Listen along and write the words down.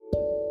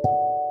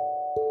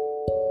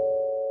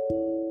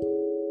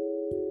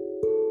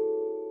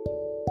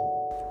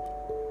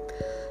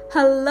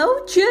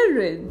Hello,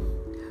 children!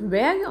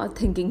 Wear your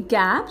thinking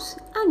caps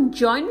and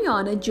join me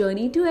on a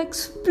journey to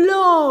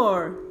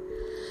explore.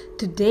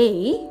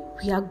 Today,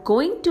 we are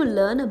going to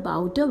learn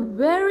about a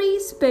very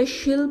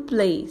special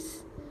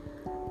place.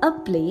 A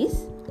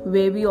place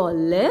where we all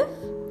live,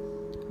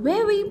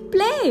 where we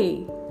play,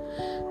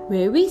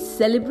 where we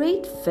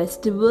celebrate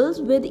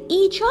festivals with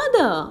each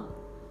other.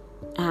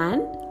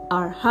 And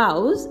our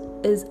house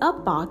is a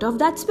part of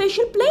that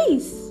special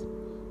place.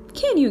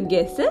 Can you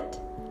guess it?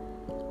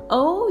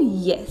 Oh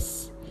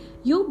yes,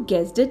 you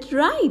guessed it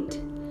right.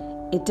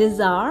 It is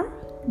our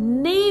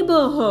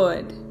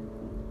neighborhood.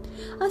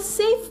 A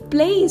safe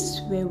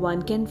place where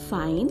one can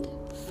find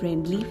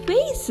friendly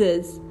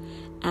faces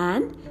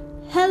and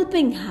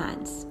helping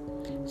hands.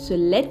 So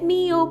let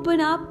me open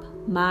up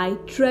my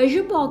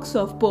treasure box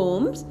of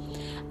poems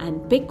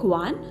and pick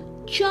one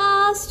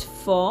just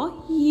for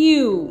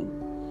you.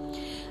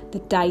 The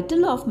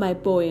title of my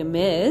poem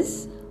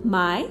is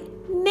My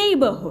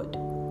Neighborhood.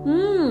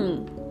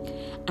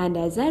 And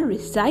as I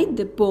recite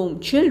the poem,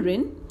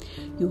 children,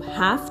 you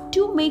have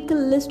to make a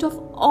list of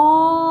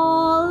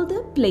all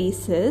the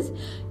places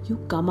you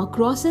come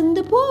across in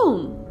the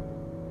poem.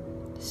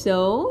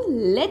 So,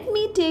 let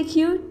me take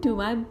you to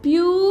my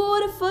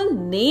beautiful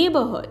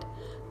neighborhood.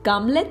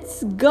 Come,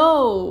 let's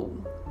go.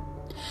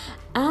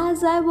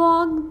 As I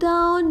walk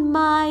down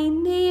my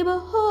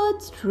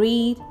neighborhood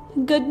street,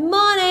 good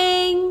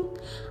morning,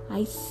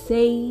 I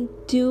say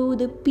to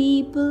the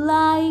people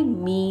I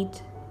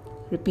meet.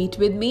 Repeat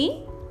with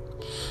me.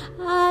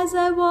 As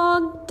I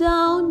walk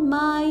down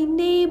my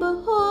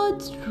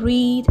neighborhood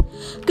street,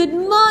 good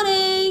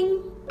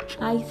morning,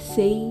 I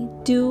say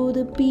to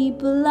the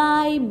people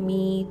I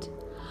meet.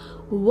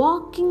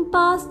 Walking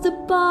past the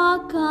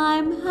park,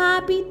 I'm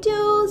happy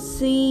to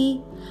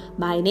see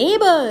my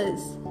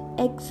neighbors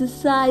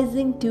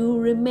exercising to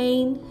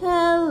remain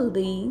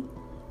healthy.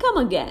 Come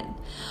again.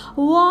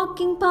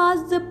 Walking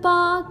past the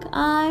park,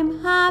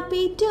 I'm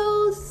happy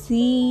to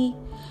see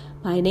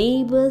my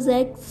neighbors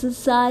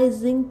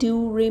exercising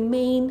to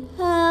remain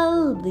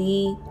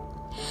healthy.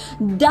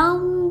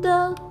 Down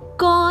the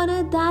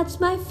corner, that's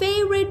my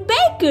favorite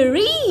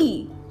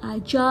bakery. I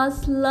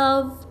just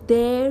love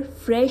their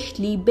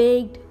freshly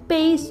baked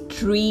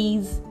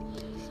pastries.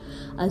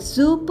 A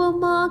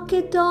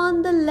supermarket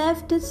on the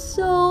left is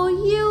so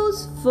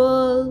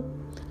useful.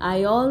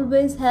 I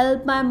always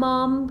help my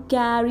mom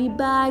carry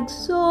bags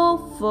so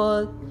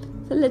full.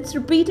 So let's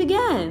repeat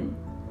again.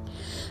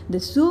 The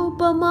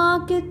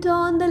supermarket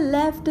on the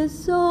left is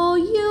so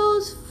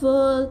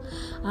useful.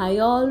 I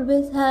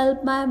always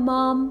help my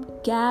mom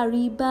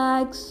carry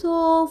bags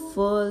so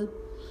full.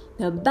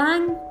 The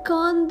bank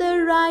on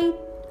the right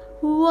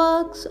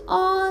works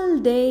all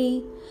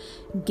day,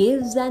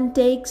 gives and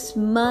takes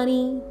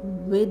money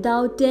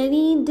without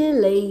any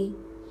delay.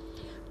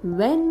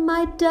 When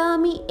my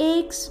tummy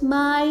aches,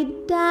 my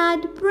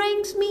dad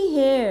brings me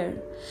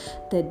here.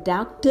 The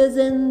doctors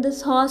in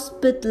this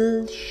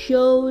hospital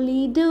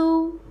surely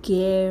do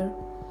care.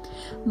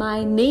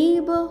 My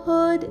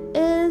neighborhood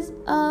is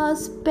a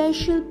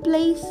special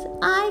place,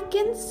 I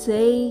can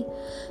say.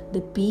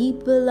 The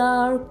people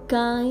are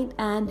kind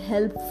and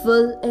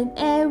helpful in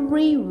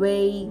every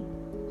way.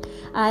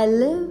 I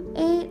live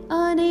in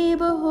a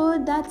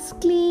neighborhood that's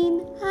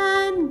clean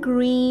and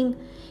green.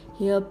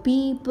 Here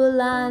people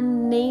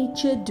and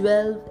nature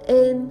dwell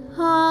in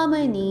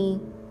harmony.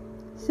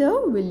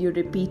 So, will you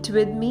repeat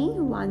with me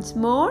once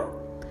more?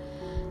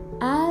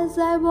 As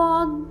I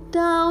walk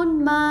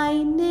down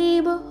my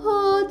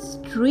neighborhood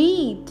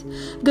street,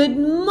 good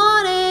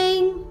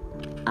morning,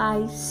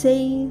 I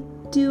say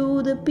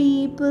to the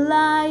people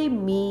I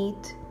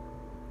meet.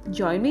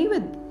 Join me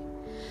with me.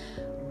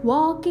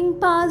 Walking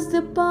past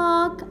the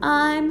park,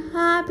 I'm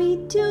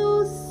happy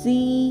to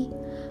see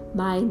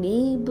my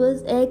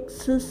neighbors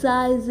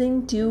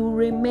exercising to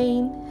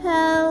remain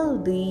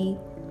healthy.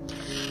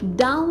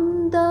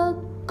 Down the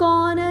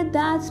corner,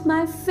 that's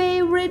my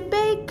favorite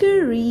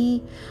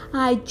bakery.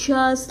 I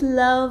just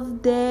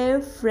love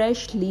their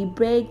freshly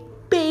baked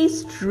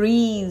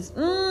pastries.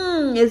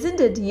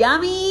 Isn't it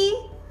yummy?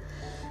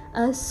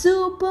 A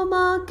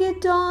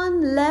supermarket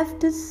on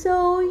left is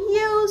so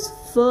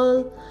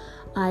useful.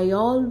 I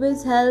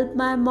always help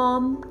my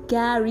mom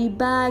carry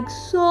bags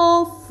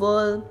so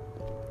full.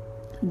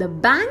 The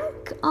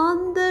bank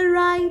on the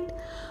right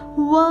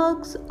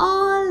works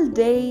all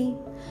day,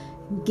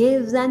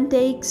 gives and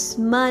takes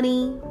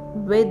money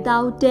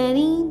without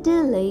any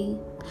delay.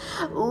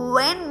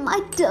 When my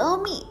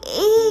tummy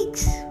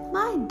aches,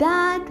 my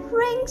dad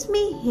brings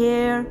me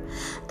here.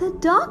 The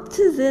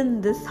doctors in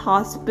this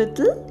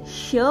hospital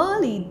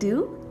surely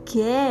do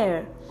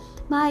care.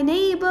 My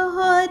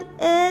neighborhood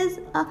is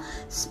a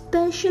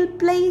special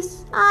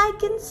place, I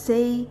can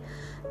say.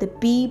 The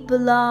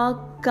people are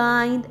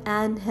kind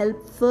and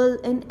helpful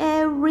in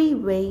every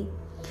way.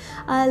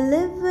 I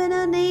live in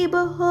a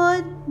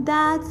neighborhood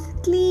that's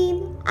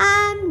clean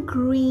and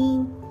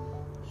green.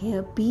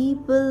 Here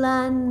people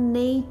and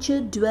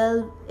nature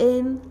dwell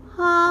in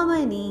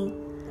harmony.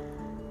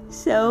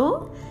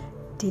 So,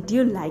 did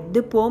you like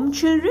the poem,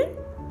 children?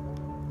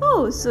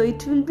 Oh, so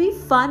it will be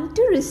fun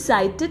to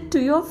recite it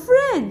to your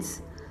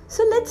friends.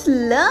 So let's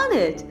learn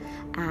it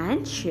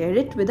and share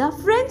it with our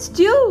friends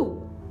too.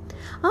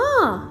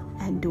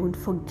 And don't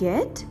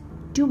forget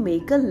to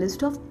make a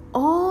list of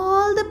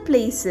all the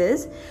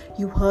places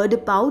you heard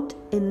about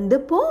in the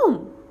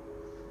poem.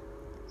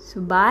 So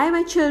bye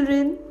my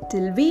children,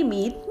 till we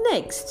meet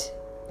next.